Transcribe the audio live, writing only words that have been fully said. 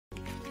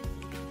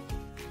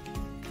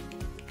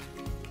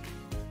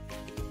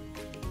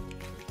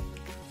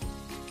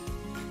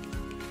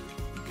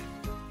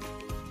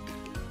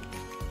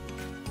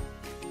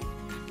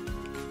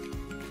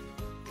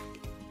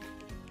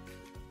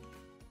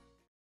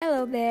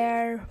Hello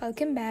there,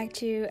 welcome back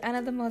to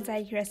another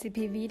mosaic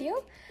recipe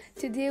video.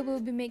 Today we'll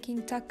be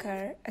making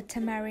takkar, a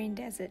tamarind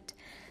dessert.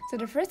 So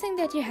the first thing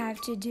that you have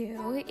to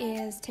do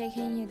is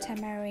taking your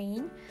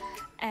tamarind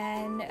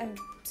and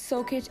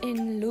soak it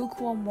in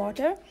lukewarm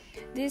water.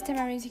 These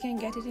tamarinds you can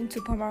get it in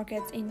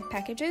supermarkets in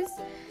packages.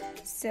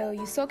 So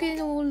you soak it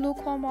in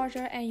lukewarm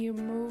water and you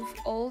remove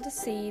all the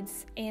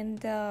seeds in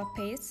the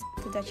paste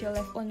so that you're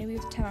left only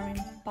with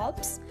tamarind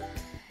pulps.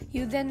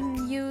 You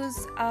then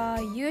use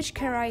a huge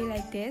karai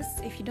like this.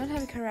 If you don't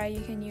have a karai, you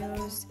can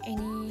use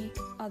any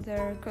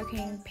other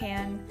cooking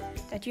pan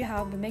that you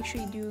have, but make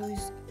sure you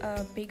use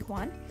a big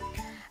one.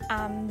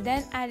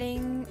 Then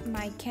adding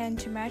my canned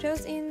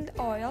tomatoes in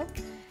the oil,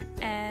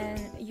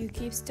 and you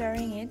keep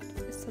stirring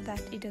it so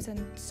that it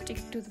doesn't stick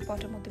to the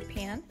bottom of the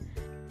pan.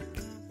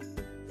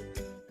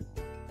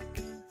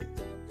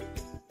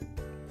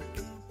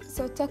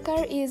 So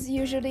takkar is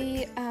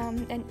usually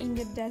an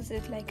Indian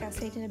dessert, like I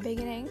said in the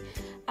beginning,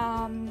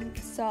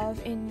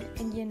 served in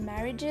Indian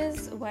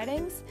marriages,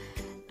 weddings,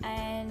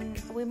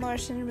 and we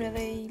Mauritians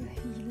really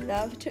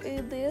love to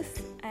eat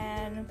this,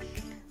 and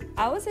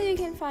I would say you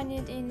can find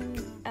it in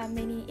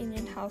many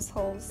Indian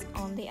households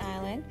on the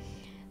island.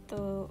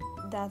 So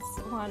that's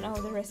one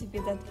of the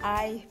recipes that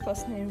I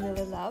personally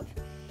really love.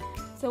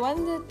 So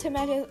when the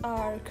tomatoes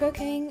are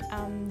cooking,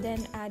 I'm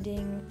then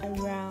adding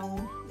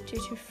around 2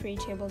 to 3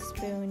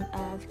 tablespoons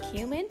of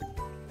cumin.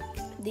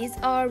 These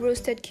are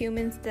roasted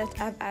cumins that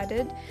I've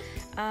added.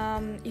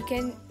 You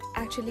can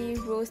actually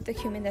roast the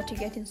cumin that you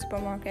get in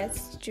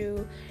supermarkets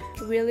to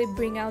really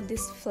bring out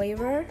this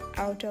flavor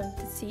out of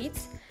the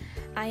seeds.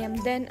 I am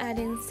then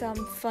adding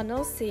some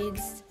fennel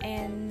seeds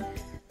in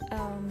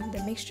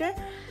the mixture.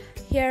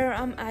 Here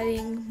I'm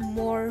adding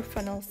more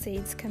fennel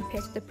seeds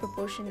compared to the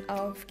proportion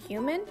of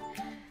cumin.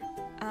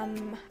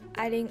 I'm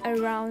adding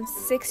around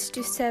 6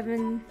 to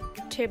 7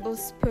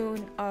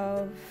 tablespoons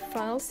of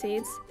fennel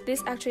seeds.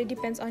 This actually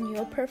depends on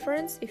your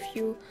preference. If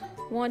you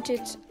want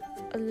it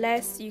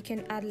less, you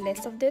can add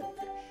less of it.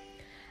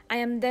 I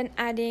am then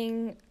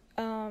adding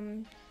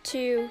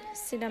 2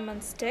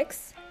 cinnamon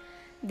sticks.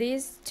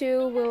 These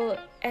 2 will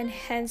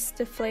enhance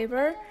the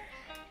flavor.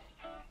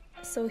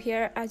 So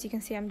here, as you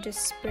can see, I'm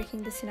just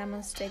breaking the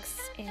cinnamon sticks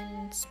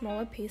in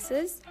smaller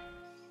pieces.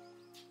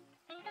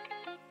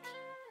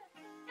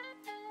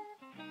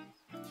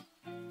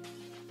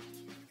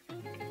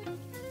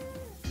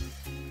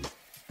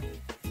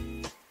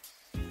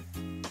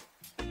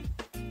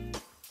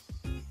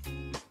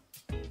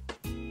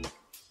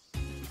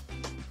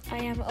 I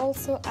am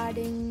also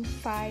adding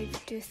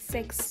 5 to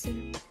 6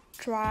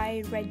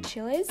 dry red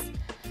chilies.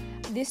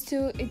 These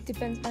 2, it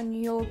depends on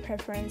your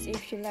preference.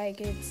 If you like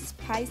it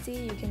spicy,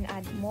 you can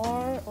add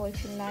more, or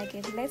if you like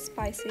it less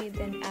spicy,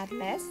 then add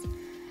less.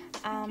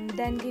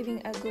 Then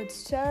giving a good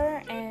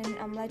stir, and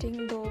I'm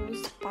letting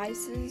those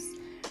spices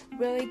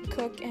really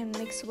cook and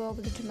mix well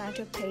with the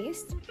tomato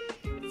paste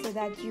so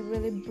that you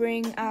really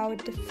bring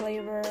out the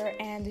flavor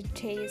and the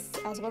taste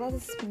as well as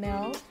the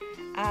smell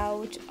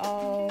out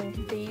of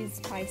these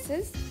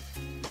spices.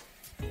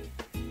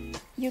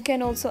 You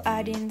can also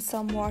add in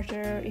some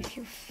water if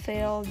you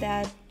feel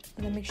that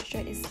the mixture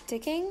is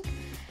sticking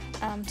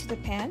to the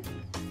pan,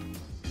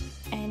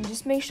 and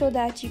just make sure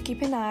that you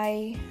keep an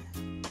eye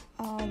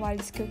while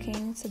it's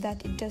cooking so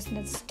that it does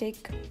not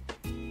stick,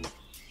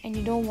 and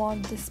you don't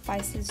want the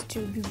spices to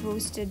be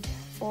roasted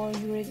or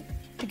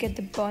to get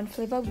the burnt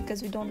flavor,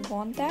 because we don't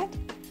want that.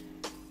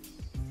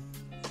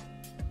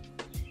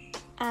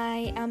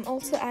 I am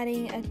also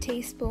adding a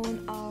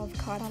teaspoon of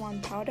cardamom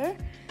powder.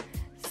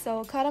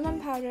 So cardamom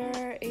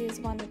powder is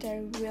one that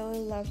I really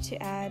love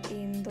to add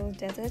in those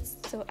desserts,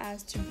 so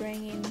as to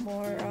bring in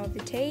more of the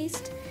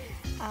taste,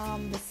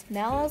 the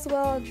smell as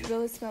well. It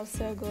really smells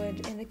so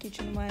good in the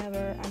kitchen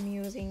whenever I'm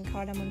using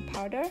cardamom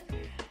powder.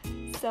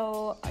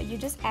 So you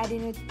just add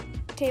in a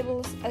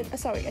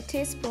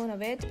teaspoon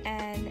of it,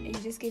 and you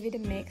just give it a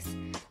mix.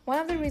 One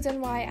of the reasons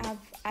why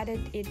I've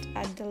added it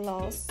at the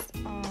last,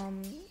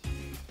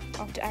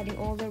 after adding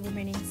all the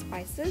remaining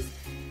spices,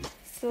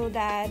 so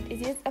that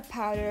it is a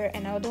powder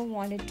and I don't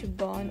want it to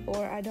burn,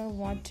 or I don't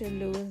want to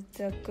lose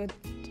the good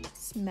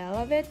smell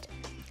of it,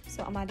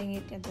 so I'm adding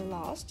it at the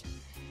last.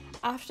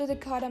 After the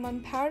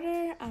cardamom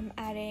powder, I'm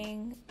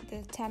adding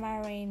the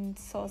tamarind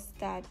sauce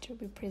that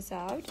we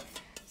preserved.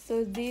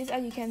 So these,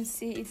 as you can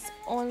see, it's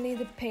only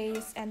the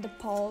paste and the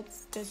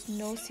pulps. There's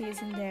no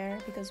seeds in there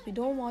because we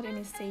don't want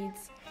any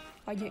seeds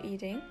while you're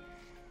eating.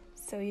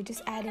 So you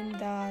just add in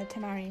the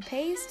tamarind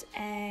paste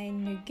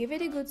and you give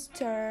it a good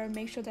stir.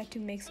 Make sure that you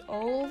mix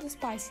all the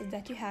spices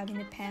that you have in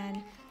the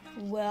pan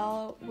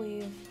well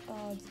with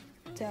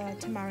the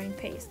tamarind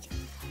paste.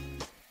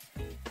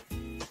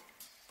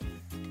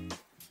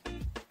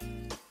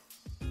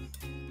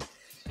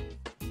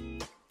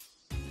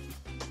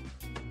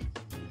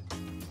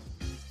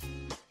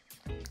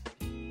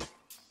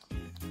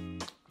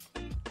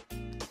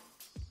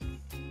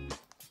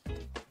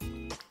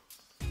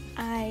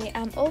 I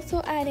am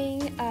also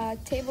adding a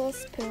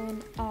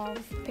tablespoon of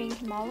pink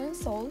Himalayan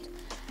salt.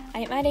 I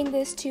am adding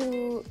this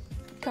to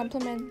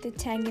complement the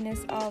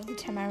tanginess of the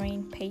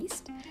tamarind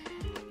paste.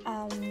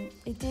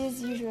 It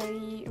is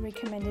usually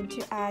recommended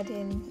to add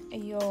in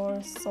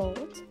your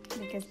salt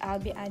because I'll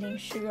be adding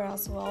sugar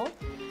as well.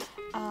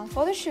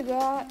 For the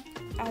sugar,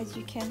 as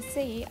you can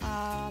see,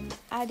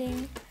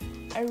 adding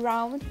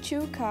around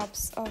 2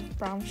 cups of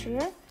brown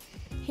sugar.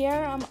 Here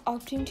I'm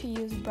opting to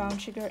use brown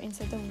sugar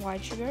instead of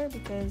white sugar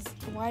because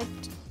white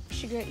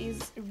sugar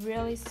is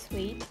really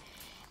sweet,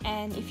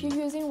 and if you're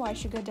using white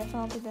sugar,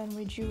 definitely then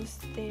reduce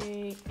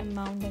the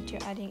amount that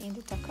you're adding in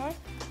the takkar.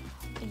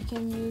 You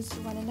can use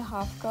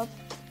 1.5 cup,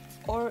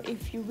 or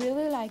if you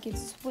really like it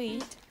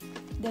sweet,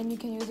 then you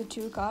can use the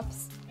 2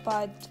 cups,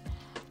 but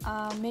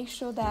make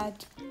sure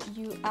that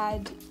you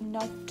add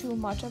not too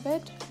much of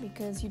it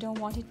because you don't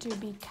want it to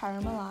be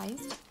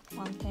caramelized,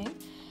 one thing.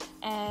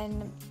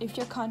 And if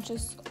you're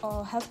conscious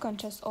or health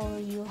conscious, or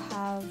you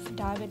have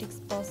diabetic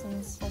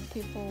persons or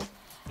people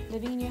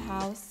living in your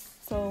house,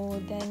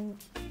 so then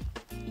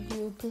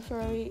you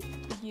prefer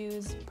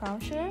use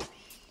brown sugar,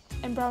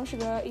 and brown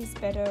sugar is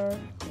better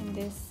in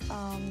this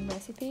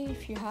recipe.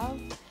 If you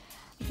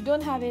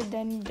don't have it,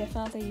 then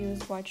definitely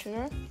use white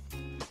sugar.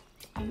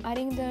 I'm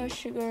adding the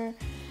sugar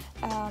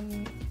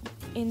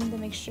in the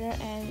mixture,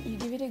 and you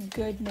give it a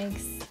good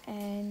mix,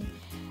 and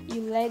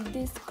you let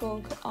this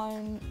cook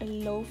on a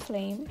low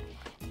flame.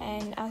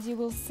 And as you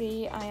will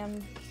see, I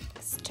am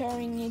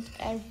stirring it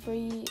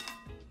every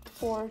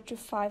 4 to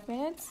 5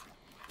 minutes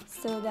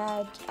so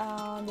that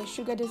the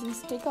sugar doesn't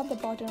stick at the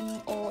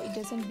bottom or it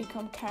doesn't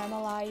become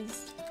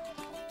caramelized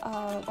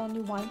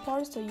only one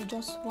part. So you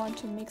just want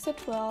to mix it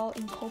well,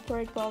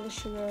 incorporate well the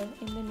sugar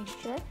in the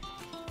mixture,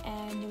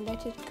 and you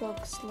let it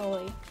cook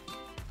slowly.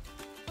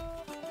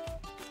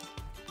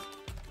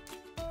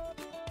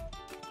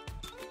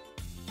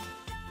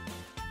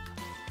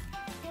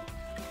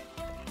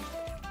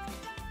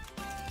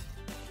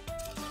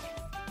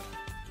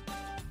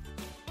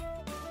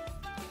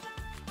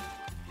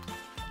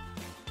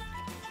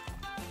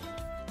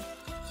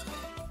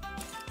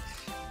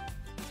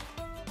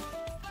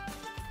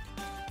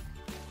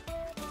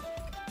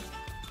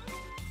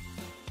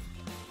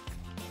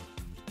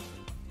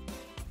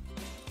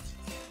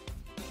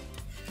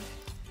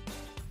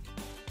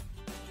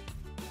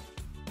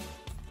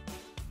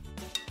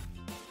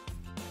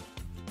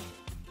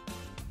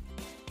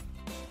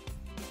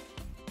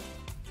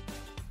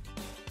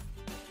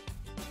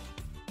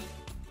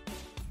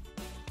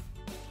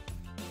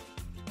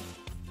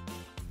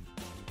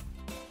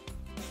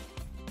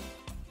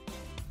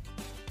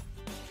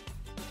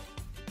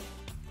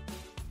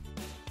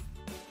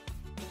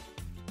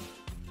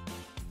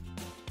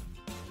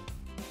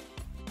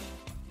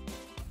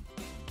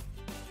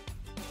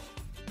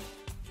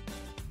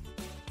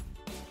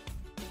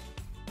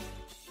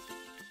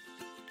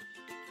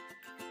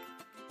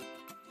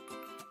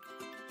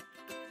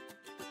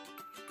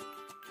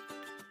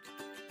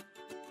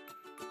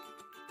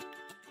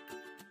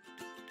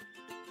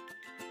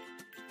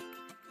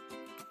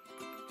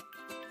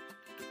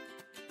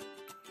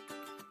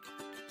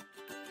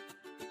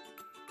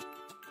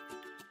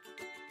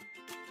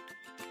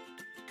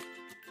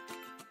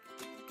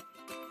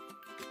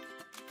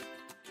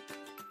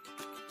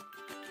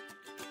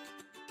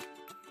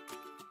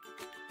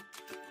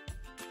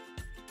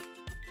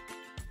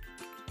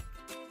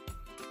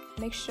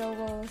 Mixture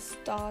will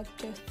start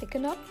to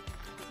thicken up.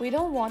 We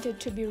don't want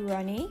it to be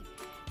runny,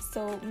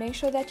 so make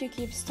sure that you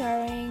keep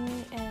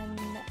stirring and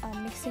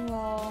mixing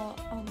well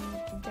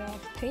the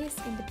paste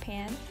in the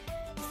pan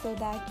so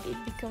that it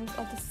becomes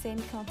of the same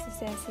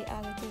consistency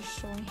as it is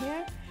shown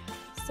here.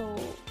 So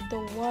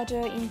the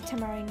water in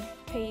tamarind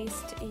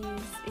paste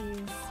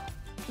is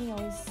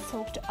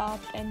soaked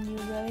up, and you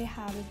really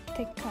have a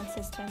thick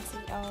consistency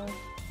of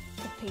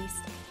the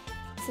paste.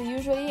 So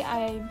usually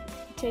I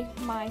take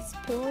my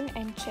spoon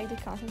and check the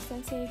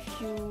consistency.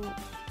 If you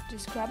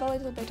just grab a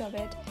little bit of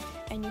it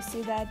and you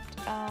see that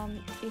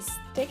it's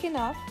thick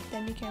enough,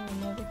 then you can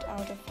remove it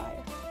out of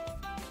fire.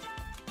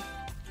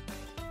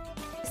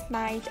 This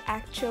might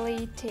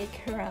actually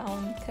take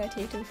around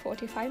 30 to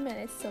 45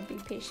 minutes, so be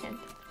patient.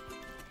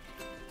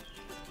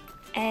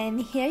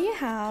 And here you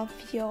have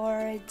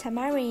your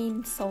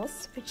tamarind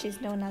sauce, which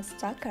is known as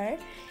takkar,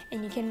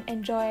 and you can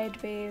enjoy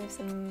it with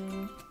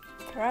some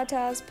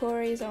parathas,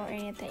 puris, or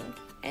anything.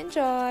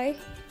 Enjoy!